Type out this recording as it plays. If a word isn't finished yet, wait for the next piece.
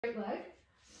right leg,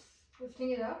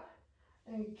 lifting it up,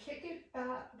 and kick it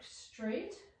back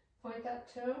straight. Point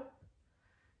that toe,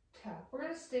 tap. We're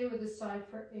going to stay with this side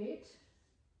for 8.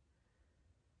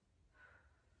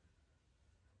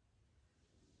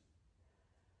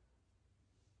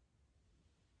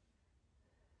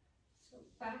 So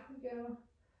back we go,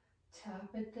 tap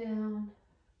it down.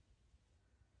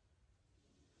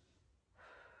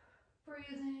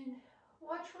 Breathing.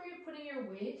 Watch where you're putting your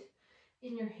weight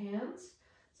in your hands.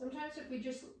 Sometimes if we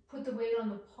just put the weight on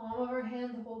the palm of our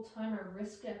hand the whole time, our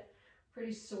wrists get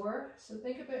pretty sore. So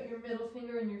think about your middle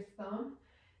finger and your thumb,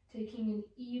 taking an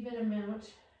even amount.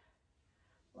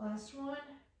 Last one.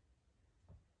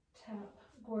 Tap.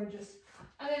 Gorgeous.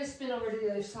 I'm going to spin over to the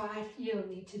other side. You don't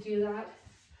need to do that.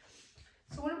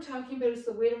 So what I'm talking about is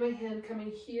the weight of my hand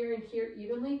coming here and here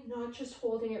evenly, not just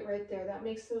holding it right there. That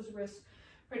makes those wrists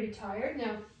pretty tired.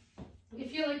 Now,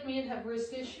 if you're like me and have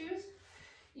wrist issues,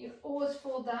 you always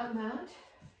fold that mat.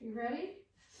 You ready?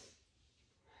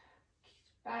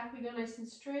 Back we go nice and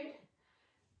straight.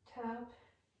 Tap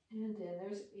and in.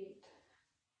 There's 8.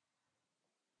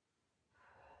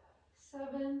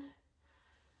 7.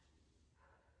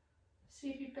 See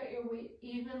if you've got your weight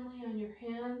evenly on your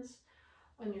hands,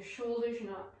 on your shoulders.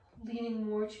 You're not leaning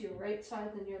more to your right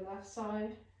side than your left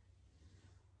side.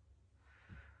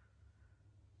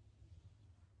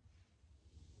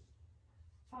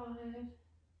 5.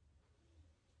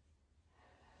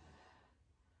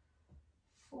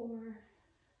 4.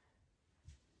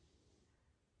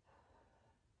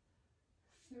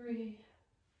 3.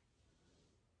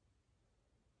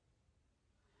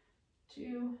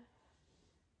 2.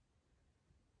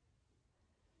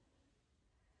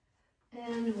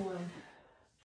 And 1.